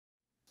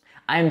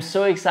I'm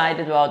so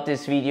excited about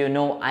this video.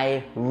 No,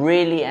 I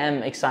really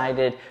am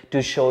excited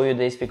to show you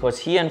this because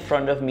here in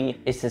front of me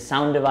is the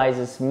Sound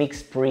Devices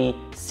MixPre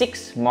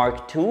 6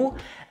 Mark II.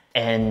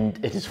 And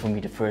it is for me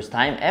the first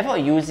time ever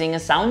using a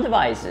Sound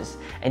Devices.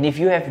 And if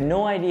you have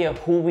no idea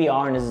who we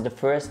are and this is the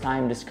first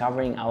time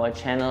discovering our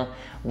channel,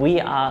 we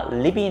are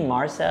Libby and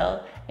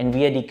Marcel and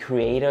we are the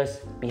creators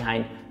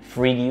behind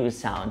 3D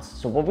Sounds.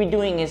 So what we're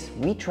doing is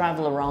we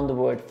travel around the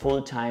world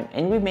full time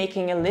and we're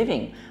making a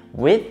living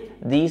with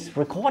these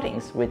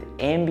recordings, with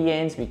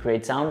ambience. We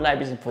create sound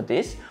libraries, and for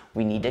this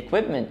we need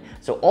equipment.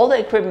 So all the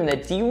equipment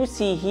that you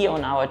see here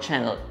on our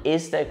channel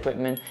is the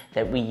equipment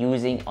that we're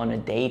using on a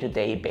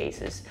day-to-day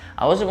basis.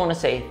 I also want to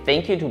say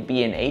thank you to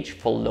B&H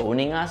for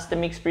loaning us the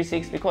MixPre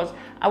 6 because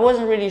I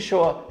wasn't really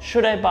sure,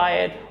 should I buy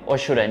it or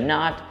should I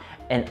not?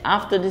 And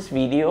after this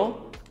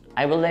video,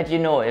 I will let you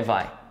know if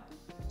I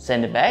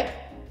send it back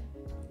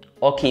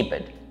or keep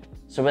it.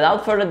 So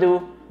without further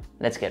ado,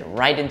 let's get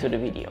right into the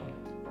video.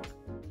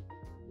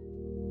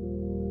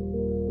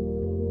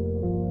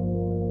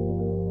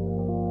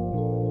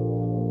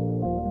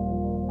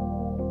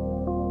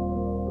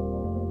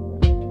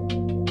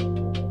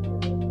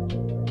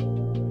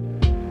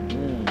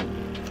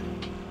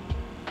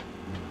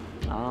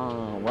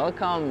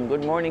 Welcome,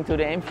 good morning to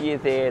the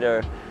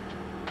amphitheater.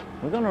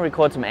 We're gonna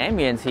record some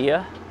ambience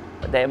here,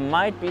 but there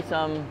might be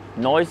some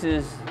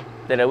noises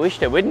that I wish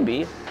there wouldn't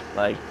be,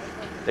 like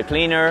the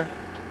cleaner.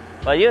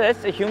 But yeah, that's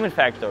the human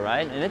factor,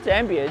 right? And it's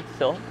ambient,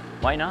 so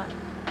why not?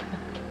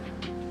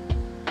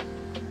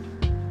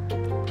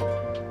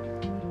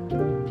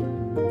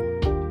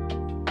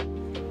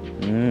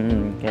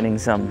 Getting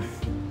some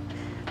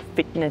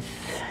fitness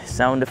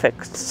sound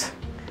effects.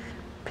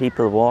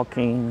 People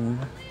walking,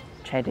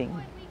 chatting.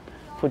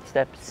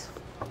 Footsteps.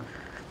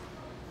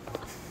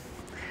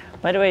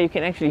 By the way, you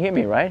can actually hear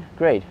me, right?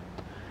 Great.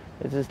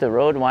 This is the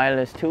Rode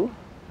Wireless 2.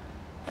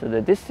 So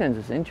the distance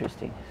is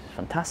interesting. It's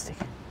fantastic.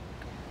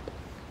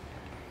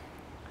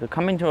 So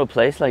coming to a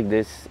place like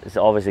this is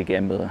always a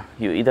gamble.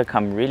 You either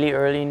come really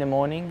early in the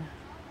morning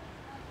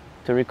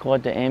to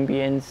record the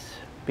ambience,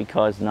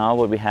 because now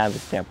what we have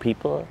is there are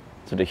people,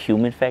 so the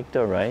human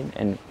factor, right?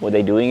 And what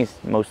they're doing is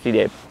mostly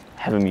they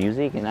have a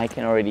music, and I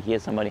can already hear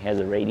somebody has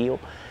a radio,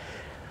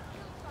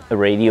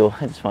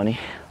 it's funny,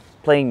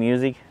 playing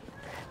music.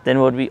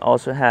 Then what we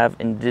also have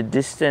in the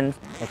distance,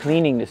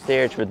 cleaning the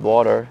stairs with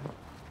water.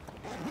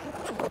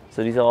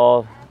 So these are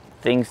all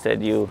things that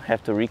you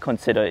have to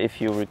reconsider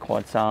if you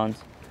record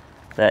sounds,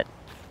 that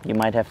you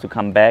might have to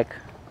come back,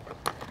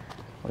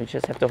 or you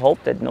just have to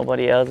hope that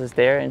nobody else is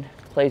there and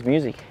plays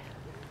music.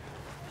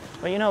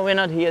 But you know, we're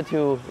not here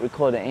to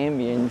record the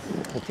ambience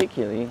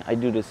particularly. I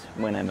do this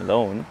when I'm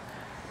alone.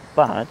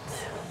 But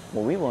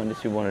what we want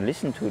is we want to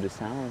listen to the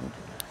sound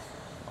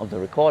of the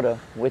recorder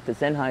with the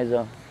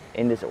Sennheiser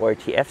in this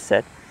ORTF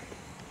set.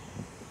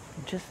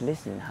 Just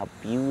listen how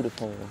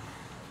beautiful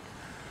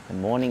the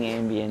morning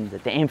ambience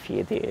at the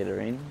amphitheater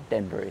in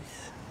Denver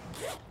is.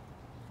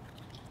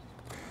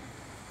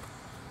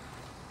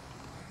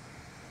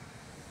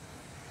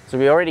 So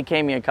we already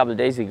came here a couple of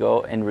days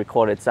ago and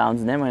recorded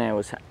sounds, and then when I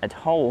was at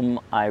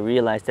home I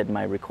realized that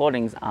my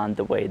recordings aren't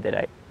the way that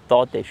I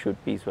thought they should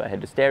be. So I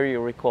had the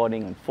stereo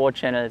recording on 4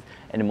 channels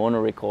and the mono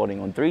recording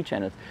on 3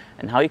 channels.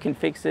 And how you can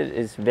fix it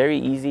is very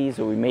easy.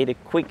 So we made a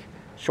quick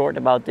short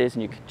about this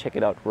and you can check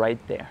it out right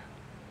there.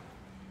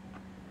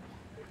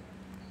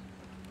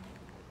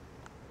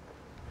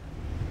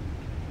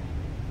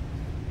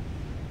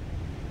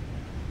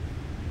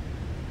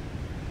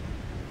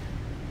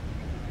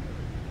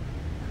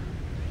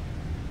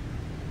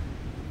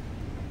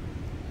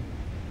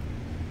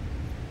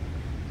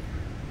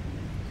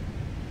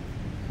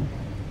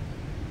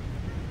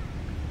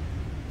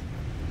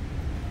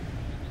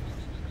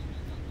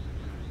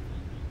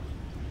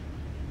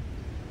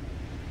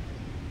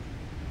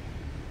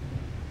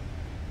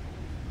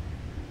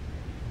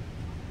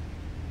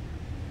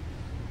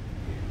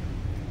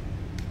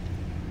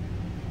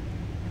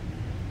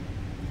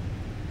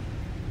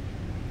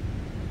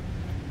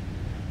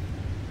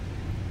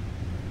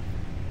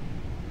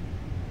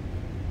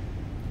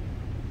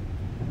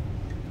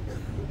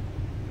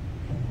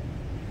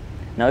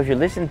 Now if you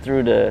listen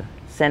through the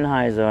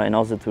Sennheiser and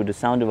also through the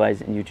Sound Device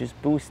and you just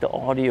boost the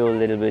audio a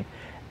little bit,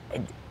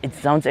 it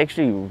sounds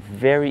actually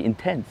very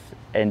intense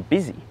and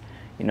busy.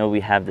 You know,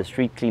 we have the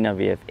street cleaner,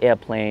 we have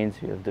airplanes,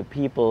 we have the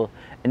people,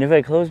 and if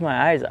I close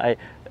my eyes,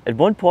 at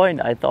one point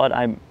I thought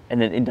I'm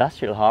in an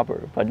industrial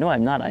harbor, but no,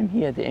 I'm not. I'm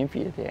here at the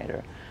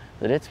amphitheater.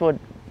 So that's what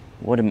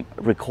a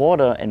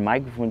recorder and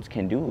microphones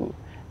can do.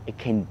 It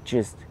can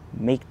just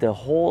make the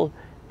whole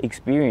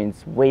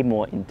experience way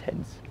more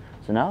intense.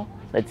 So now,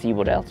 let's see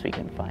what else we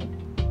can find.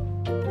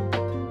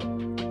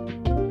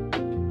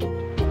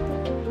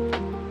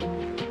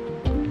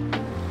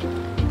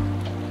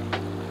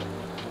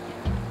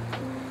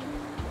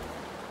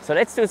 So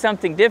let's do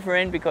something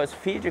different, because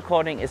field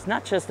recording is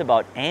not just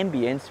about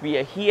ambience. We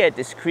are here at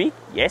this creek.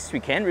 Yes,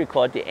 we can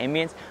record the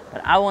ambience,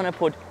 but I want to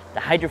put the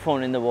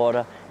hydrophone in the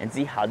water and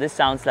see how this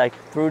sounds like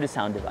through the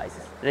Sound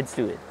Devices. Let's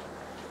do it.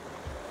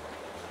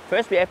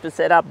 First we have to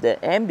set up the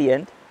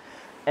ambient,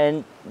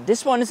 and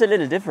this one is a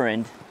little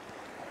different.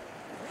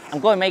 I'm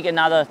going to make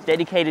another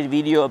dedicated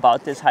video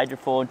about this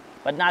hydrophone,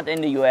 but not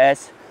in the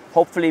US.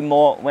 Hopefully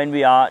more when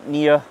we are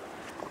near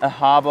a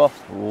harbor.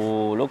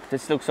 Oh, look,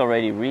 this looks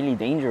already really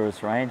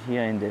dangerous right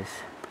here in this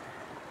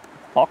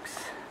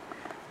box.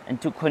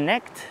 And to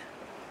connect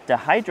the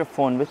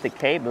hydrophone with the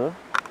cable,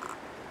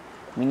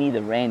 we need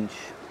a wrench.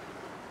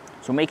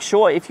 So make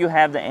sure if you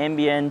have the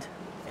ambient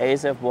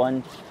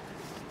ASF1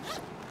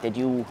 that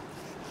you're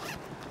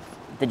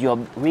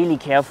really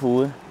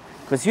careful,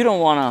 because you don't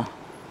want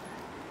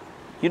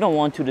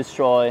to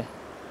destroy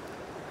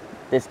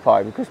this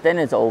part, because then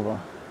it's over.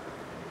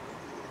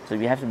 So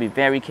you have to be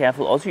very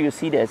careful. Also, you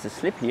see there's a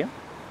slip here,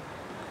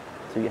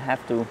 so you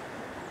have to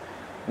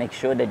make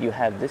sure that you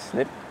have this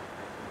slip.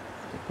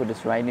 You put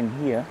this right in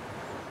here.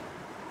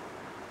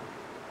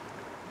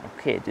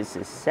 Okay, this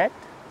is set.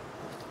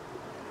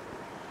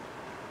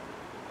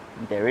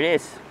 And there it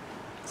is.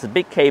 It's a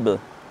big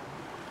cable,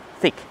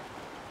 thick.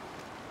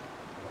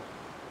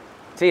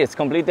 See, it's a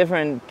completely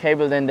different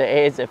cable than the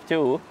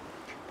ASF2,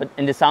 but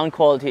in the sound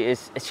quality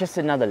it's just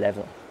another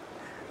level.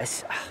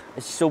 It's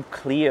so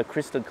clear,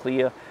 crystal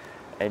clear,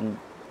 and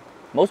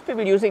most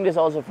people using this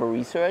also for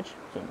research,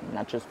 so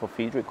not just for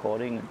field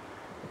recording and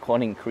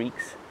recording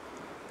creeks.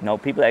 No,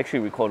 people actually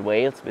record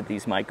whales with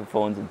these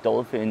microphones and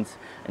dolphins,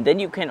 and then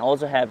you can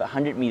also have a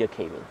 100-meter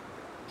cable,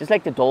 just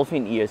like the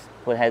dolphin ears,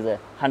 but has a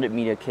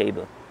 100-meter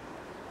cable.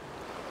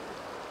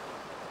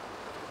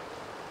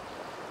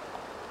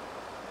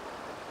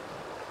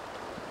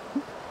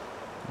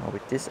 Now we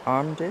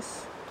disarm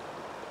this,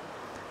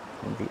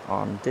 and we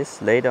arm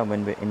this later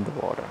when we're in the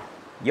water.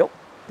 Yo,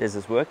 this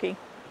is working.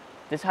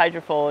 This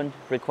hydrophone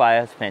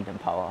requires phantom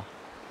power.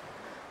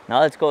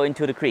 Now let's go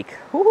into the creek.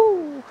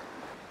 Woohoo!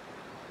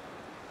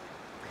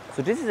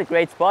 So this is a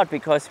great spot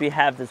because we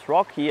have this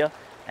rock here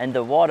and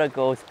the water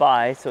goes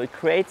by, so it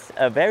creates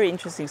a very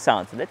interesting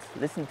sound. So let's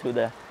listen to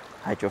the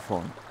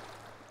hydrophone.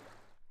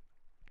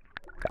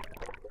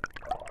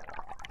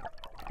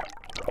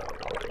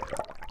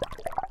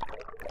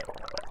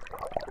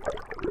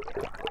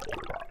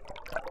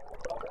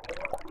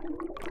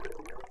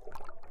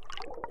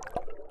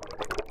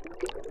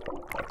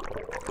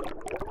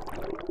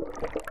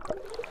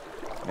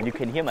 And you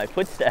can hear my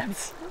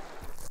footsteps.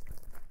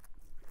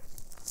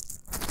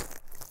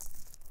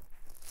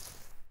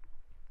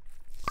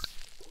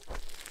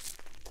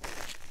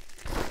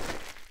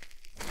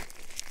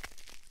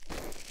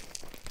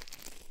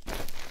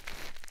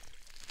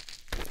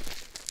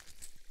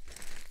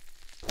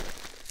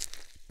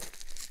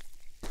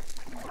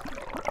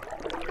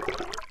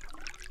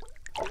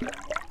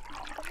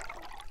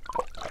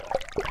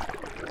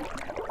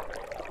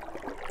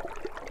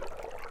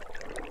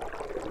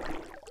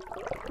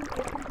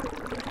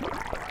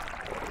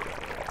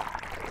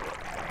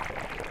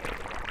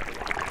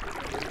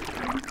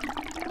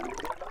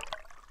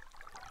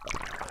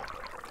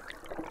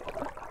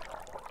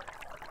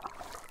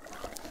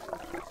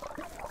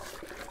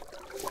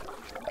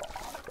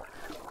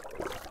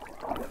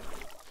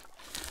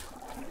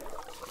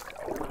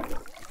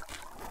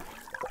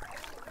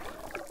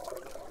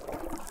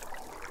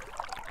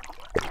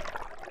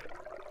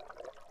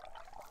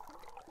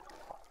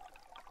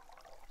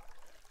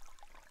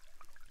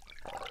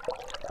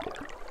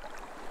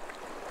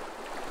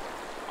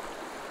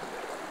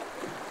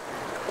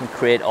 And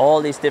create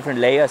all these different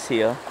layers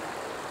here.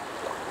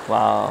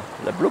 Wow,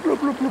 the bloop, bloop,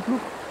 bloop, bloop,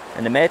 bloop.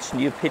 And imagine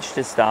you pitch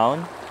this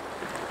down.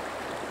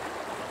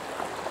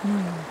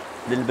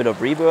 A little bit of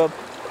reverb.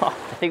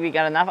 I think we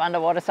got enough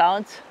underwater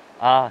sounds.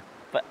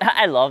 But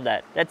I love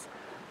that. That's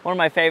one of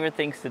my favorite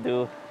things to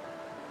do.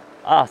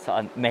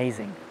 So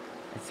amazing.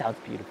 It sounds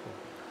beautiful.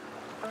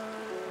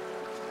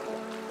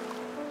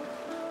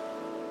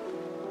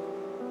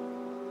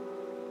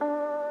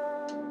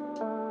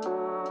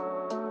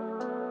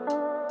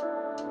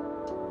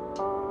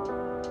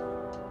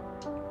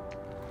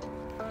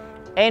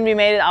 And we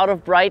made it out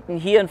of Brighton.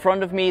 Here in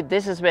front of me,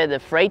 this is where the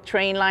freight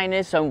train line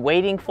is, so I'm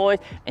waiting for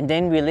it. And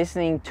then we're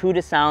listening to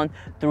the sound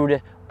through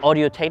the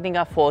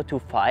Audio-Technica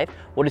 425,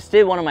 what is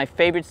still one of my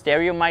favorite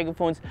stereo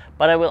microphones,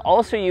 but I will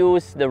also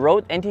use the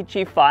Rode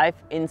NTG5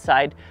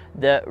 inside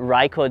the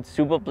Rycote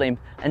Super Blimp.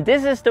 And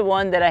this is the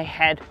one that I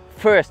had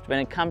first when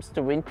it comes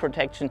to wind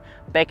protection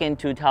back in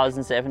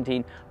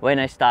 2017 when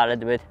I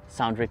started with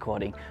sound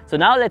recording. So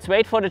now let's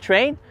wait for the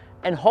train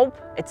and hope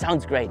it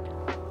sounds great.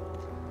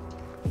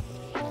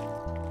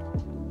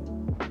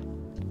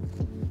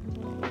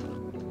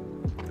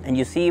 And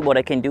you see what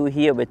I can do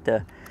here with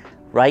the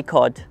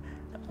Rycote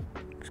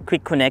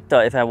quick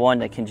connector. If I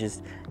want, I can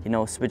just,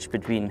 switch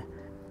between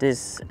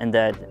this and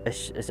that.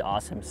 It's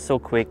awesome, so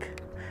quick.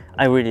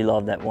 I really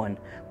love that one.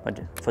 But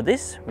for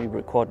this, we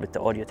record with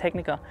the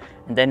Audio-Technica,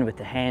 and then with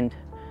the hand,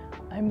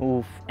 I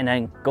move and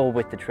I go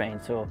with the train.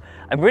 So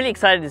I'm really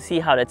excited to see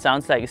how that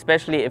sounds like,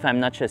 especially if I'm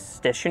not just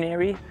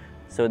stationary,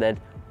 so that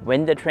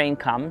when the train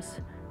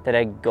comes, that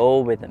I go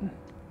with them.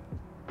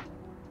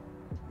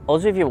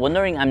 Also, if you're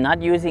wondering, I'm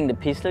not using the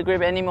pistol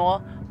grip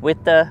anymore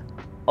with the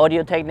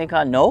Audio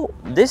Technica? No,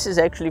 this is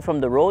actually from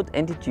the Rode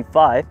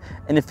NTG5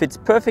 and it fits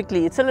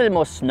perfectly. It's a little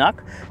more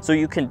snug, so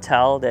you can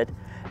tell that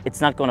it's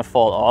not gonna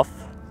fall off.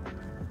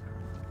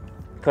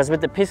 Because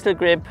with the pistol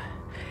grip,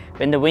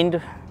 when the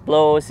wind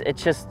blows, it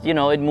just, you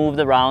know, it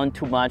moved around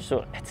too much,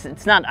 so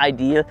it's not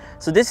ideal.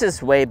 So this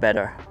is way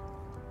better.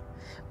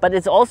 But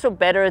it's also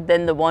better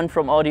than the one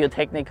from Audio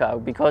Technica,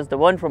 because the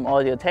one from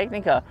Audio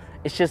Technica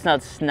is just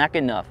not snug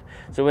enough.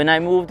 So when I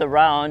moved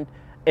around,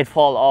 it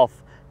fall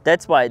off.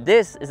 That's why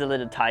this is a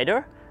little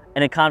tighter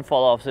and it can't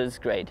fall off, so it's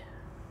great.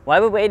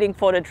 While we're waiting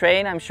for the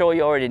train, I'm sure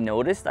you already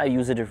noticed I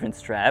use a different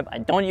strap. I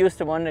don't use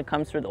the one that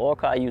comes with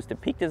Orca. I use the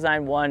Peak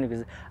Design one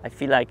because I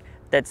feel like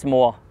that's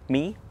more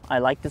me. I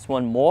like this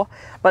one more.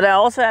 But I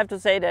also have to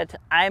say that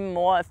I'm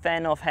more a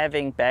fan of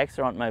having bags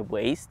around my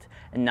waist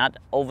and not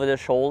over the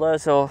shoulder.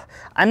 So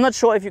I'm not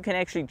sure if you can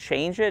actually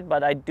change it,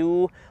 but I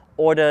do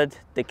ordered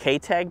the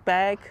K-Tag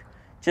bag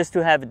just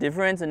to have a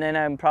difference, and then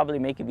I'll probably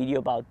make a video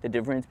about the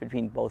difference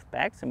between both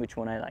bags and which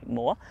one I like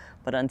more.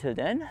 But until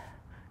then,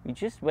 we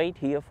just wait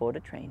here for the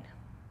train.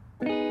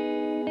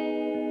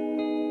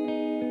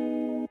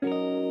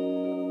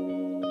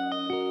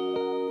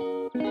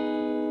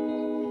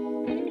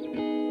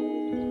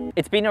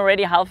 It's been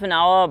already half an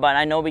hour, but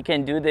I know we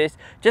can do this.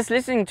 Just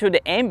listening to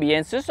the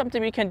ambience is something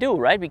we can do,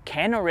 right? We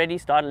can already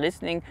start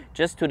listening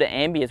just to the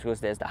ambience because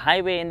there's the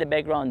highway in the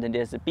background and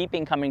there's the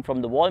beeping coming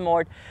from the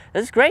Walmart.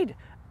 That's great.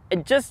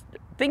 And just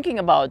thinking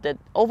about that,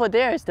 over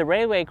there is the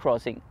railway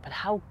crossing, but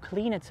how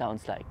clean it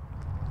sounds like.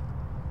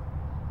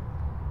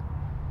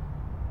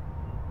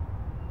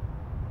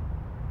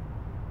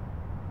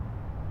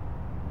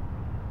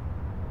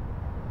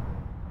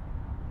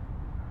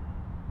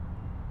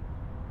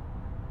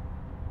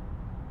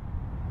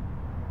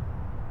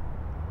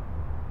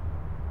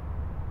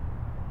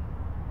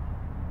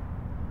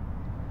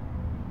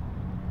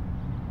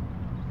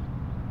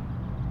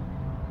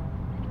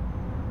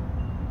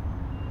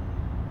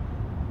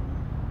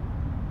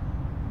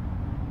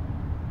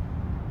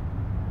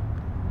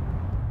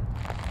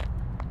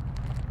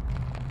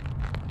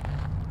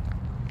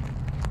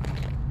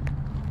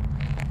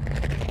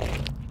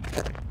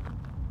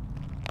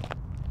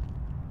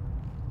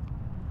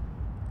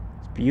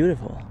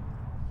 Beautiful.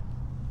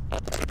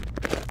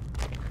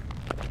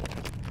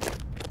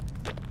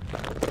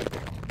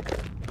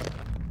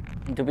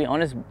 And to be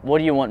honest, what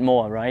do you want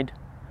more, right?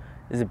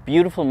 It's a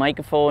beautiful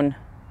microphone,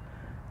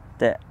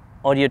 the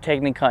Audio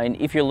Technica, and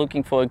if you're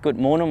looking for a good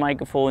mono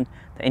microphone,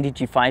 the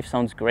NTG5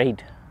 sounds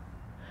great.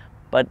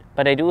 But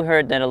I do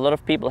heard that a lot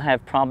of people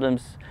have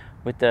problems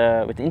with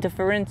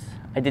interference.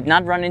 I did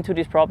not run into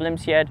these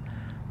problems yet,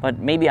 but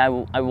maybe I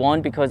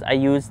won't, because I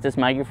use this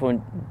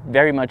microphone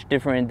very much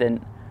different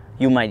than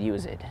you might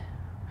use it.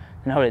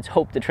 Now let's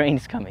hope the train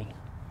is coming.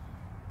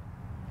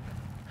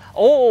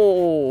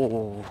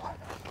 Oh,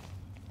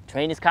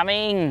 train is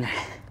coming.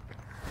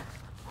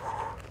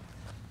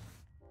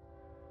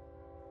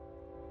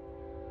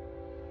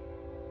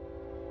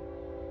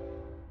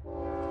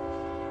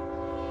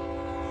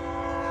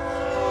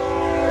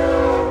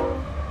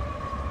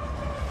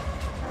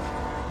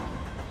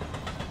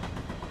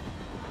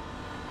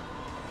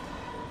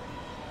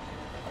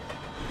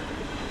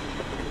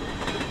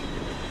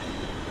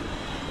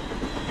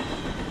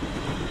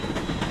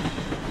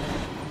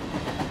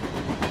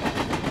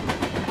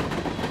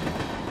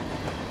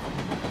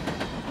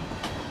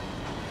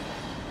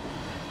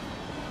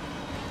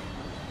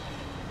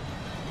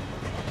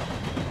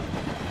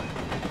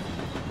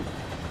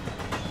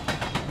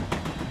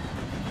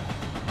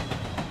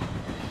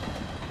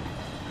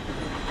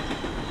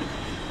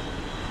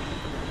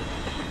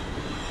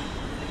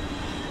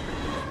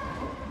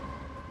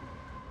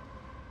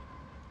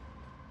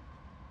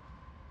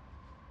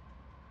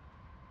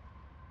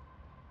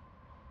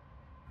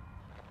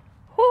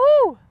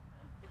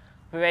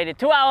 We waited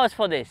 2 hours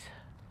for this.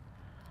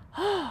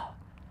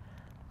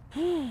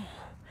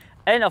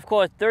 And of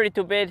course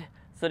 32-bit,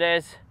 so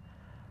there's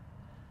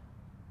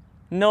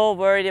no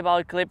worry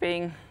about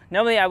clipping.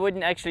 Normally I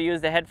wouldn't actually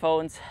use the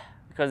headphones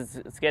because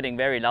it's getting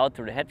very loud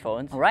through the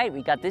headphones. All right,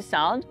 we got this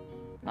sound.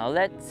 Now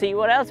let's see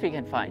what else we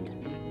can find.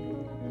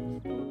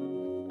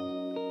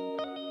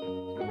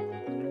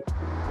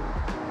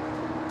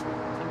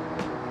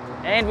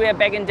 And we are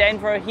back in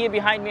Denver. Here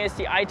behind me is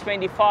the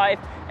I-25.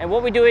 And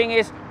what we're doing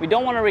is, we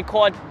don't want to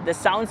record the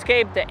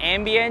soundscape, the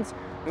ambience.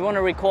 We want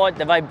to record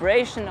the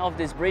vibration of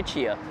this bridge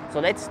here.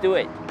 So let's do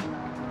it.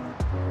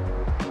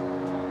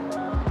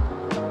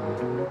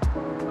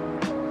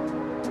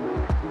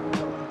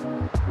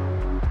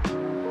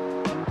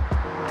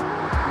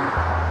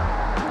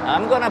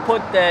 I'm gonna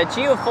put the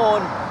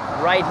geophone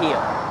right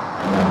here.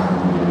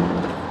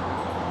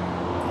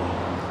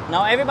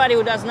 Now everybody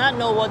who does not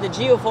know what the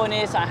geophone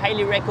is, I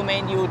highly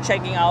recommend you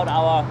checking out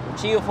our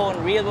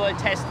geophone real-world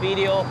test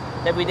video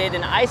that we did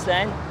in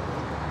Iceland.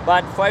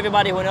 But for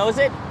everybody who knows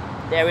it,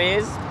 there it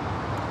is.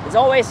 It's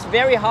always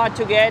very hard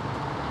to get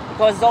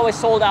because it's always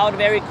sold out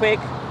very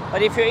quick.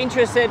 But if you're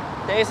interested,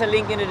 there is a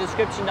link in the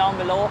description down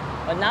below.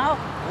 But now,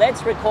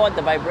 let's record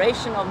the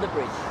vibration of the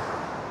bridge.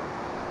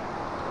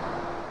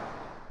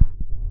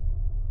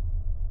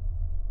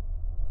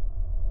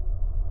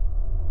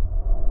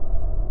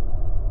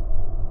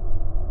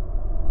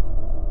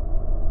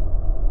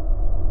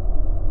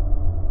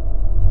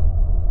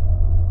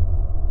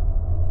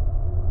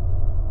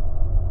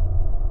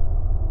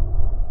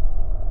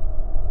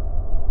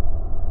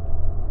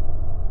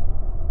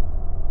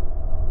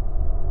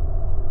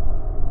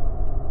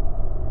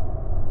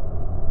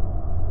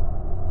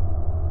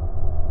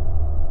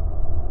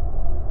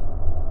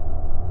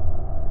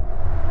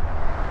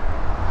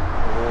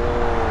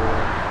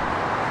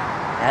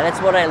 Yeah,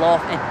 that's what I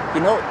love. And you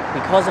know,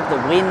 because of the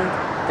wind,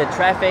 the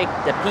traffic,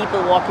 the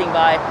people walking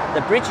by,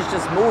 the bridge is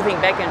just moving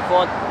back and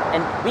forth, and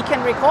we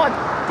can record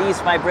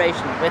these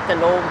vibrations with the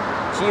low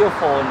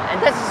geophone. And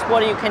this is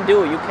what you can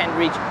do. You can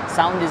reach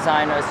sound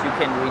designers, you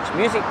can reach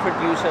music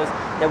producers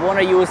that want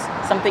to use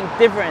something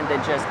different than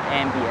just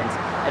ambience.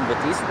 And with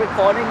these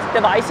recording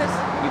devices,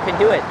 you can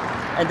do it.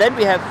 And then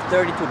we have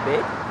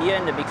 32-bit here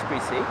in the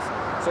MixPre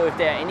 6. So if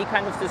there are any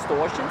kind of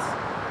distortions,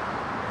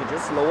 you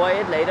just lower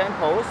it later in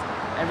post,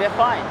 and we're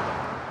fine.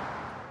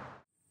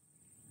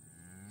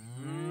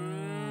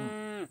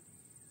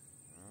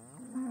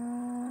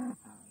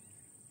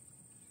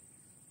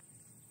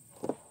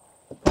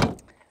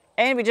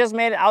 And we just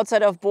made it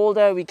outside of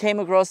Boulder. We came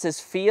across this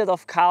field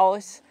of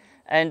cows.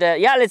 And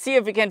yeah, let's see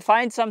if we can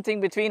find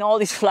something between all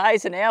these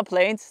flies and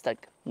airplanes.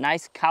 Like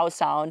nice cow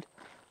sound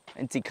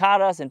and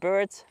cicadas and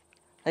birds.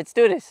 Let's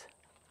do this.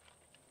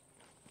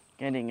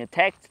 Getting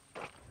attacked.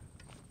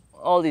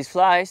 All these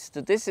flies.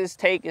 So this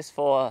take is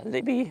for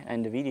Libby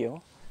and the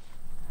video.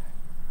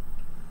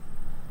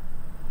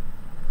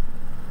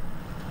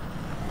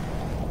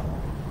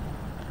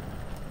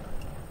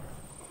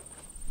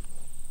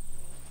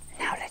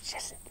 Now let's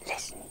just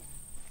listen.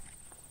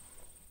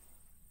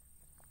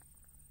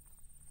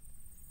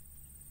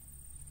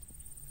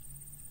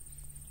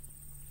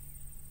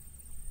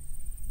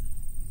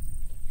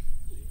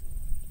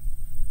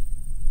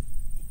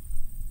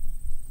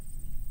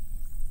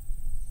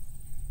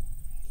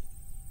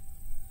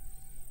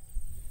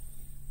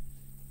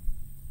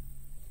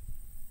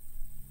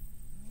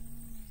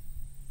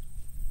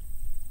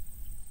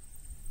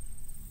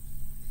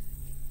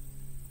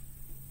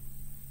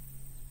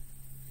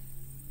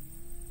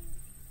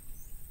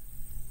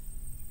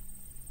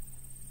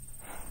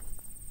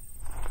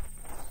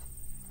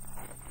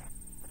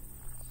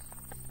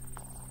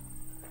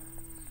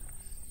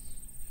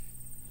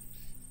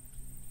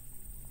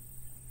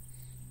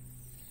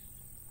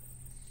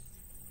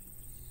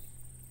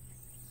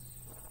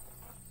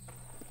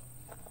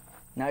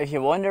 Now, if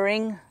you're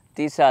wondering,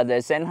 these are the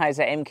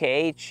Sennheiser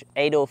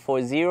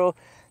MKH8040.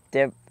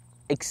 They're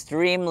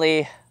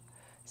extremely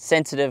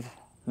sensitive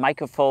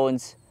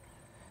microphones.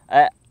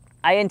 I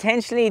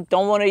intentionally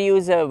don't want to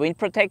use a wind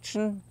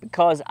protection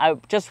because I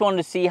just want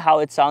to see how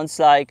it sounds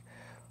like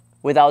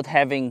without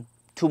having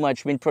too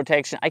much wind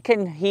protection. I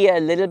can hear a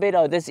little bit,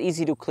 or this is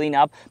easy to clean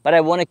up, but I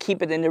want to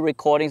keep it in the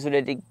recording so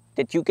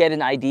that you get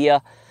an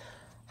idea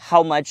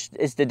how much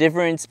is the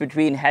difference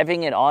between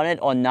having it on it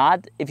or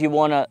not. If you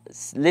want to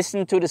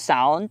listen to the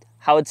sound,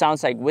 how it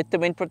sounds like with the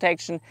wind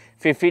protection,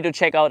 feel free to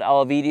check out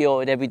our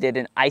video that we did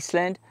in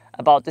Iceland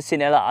about the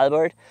Cinela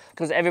Albert,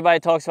 because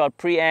everybody talks about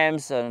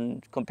preamps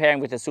and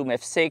comparing with the Zoom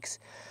F6.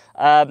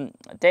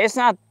 There's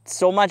not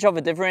so much of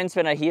a difference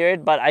when I hear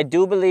it, but I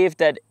do believe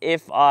that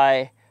if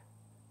I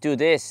do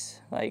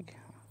this, like,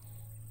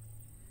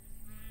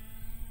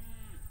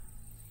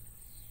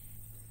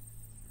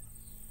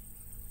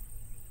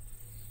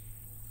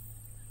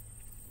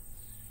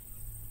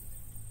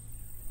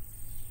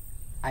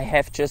 I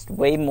have just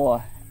way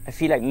more, I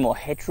feel like more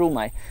headroom.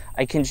 I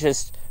can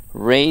just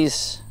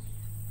raise.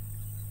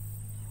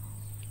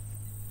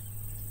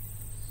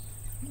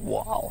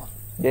 Wow,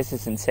 this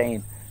is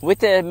insane. With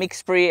the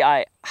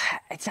MixPre,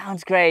 it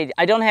sounds great.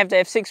 I don't have the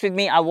F6 with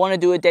me. I want to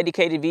do a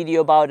dedicated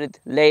video about it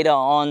later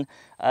on.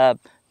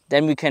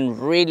 Then we can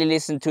really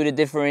listen to the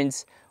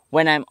difference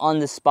when I'm on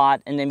the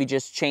spot, and then we're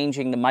just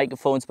changing the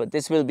microphones. But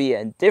this will be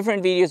a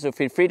different video, so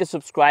feel free to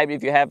subscribe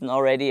if you haven't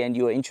already and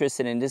you're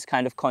interested in this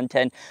kind of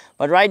content.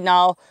 But right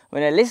now,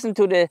 when I listen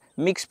to the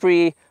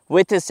MixPre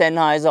with the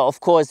Sennheiser,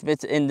 of course,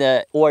 in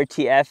the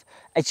ORTF,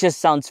 it just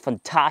sounds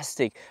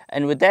fantastic.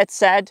 And with that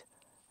said,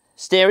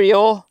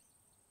 stereo,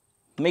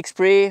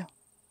 MixPre,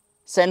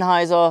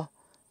 Sennheiser,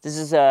 this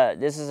is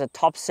a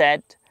top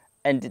set,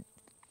 and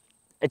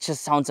it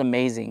just sounds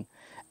amazing.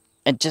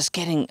 And just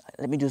getting,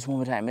 let me do this one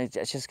more time, I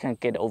just can't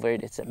get over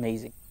it, it's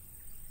amazing.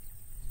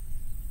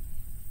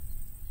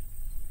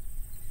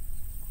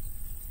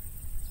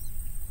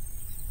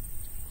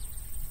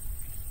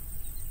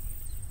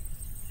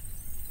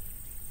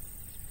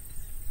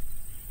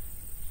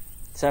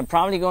 So I'm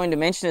probably going to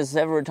mention this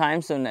several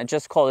times, and I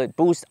just call it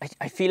boost.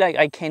 I feel like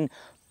I can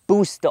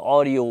boost the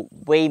audio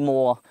way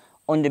more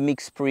on the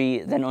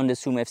MixPre than on the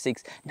Zoom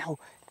F6. Now,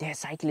 there are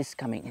cyclists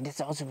coming, and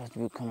that's also what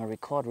we're gonna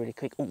record really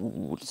quick.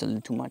 Oh, it's a little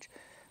too much.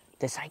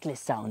 The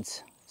cyclist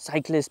sounds.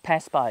 Cyclists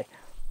pass by.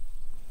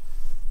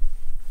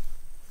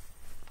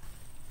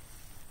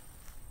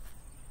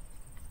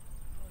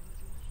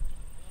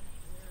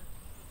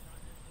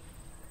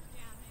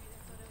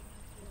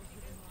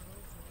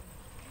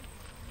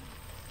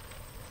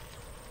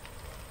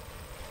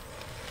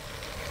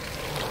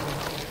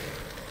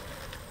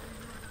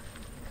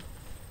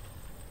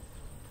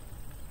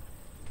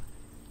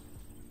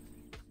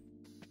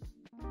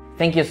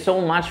 Thank you so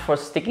much for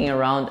sticking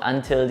around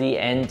until the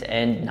end.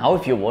 And now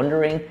if you're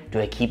wondering, do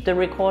I keep the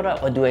recorder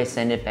or do I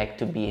send it back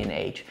to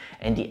B&H?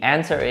 And the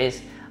answer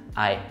is,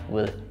 I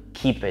will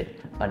keep it.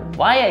 But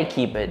why I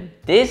keep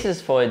it, this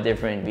is for a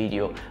different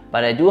video.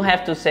 But I do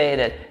have to say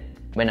that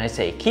when I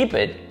say keep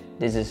it,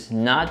 this is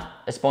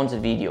not a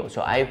sponsored video,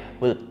 so I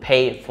will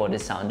pay for the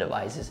sound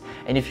devices.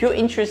 And if you're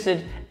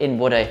interested in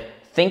what I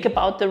think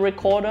about the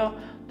recorder,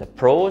 the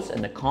pros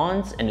and the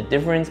cons and the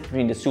difference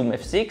between the Zoom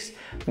F6,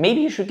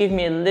 maybe you should give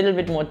me a little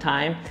bit more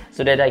time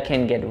so that I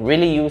can get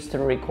really used to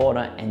the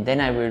recorder, and then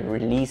I will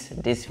release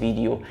this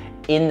video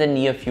in the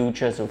near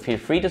future. So feel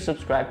free to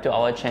subscribe to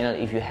our channel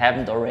if you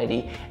haven't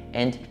already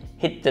and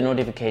hit the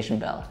notification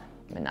bell.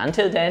 And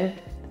until then,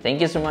 thank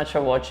you so much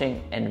for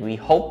watching, and we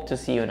hope to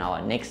see you in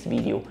our next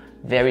video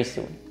very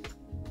soon.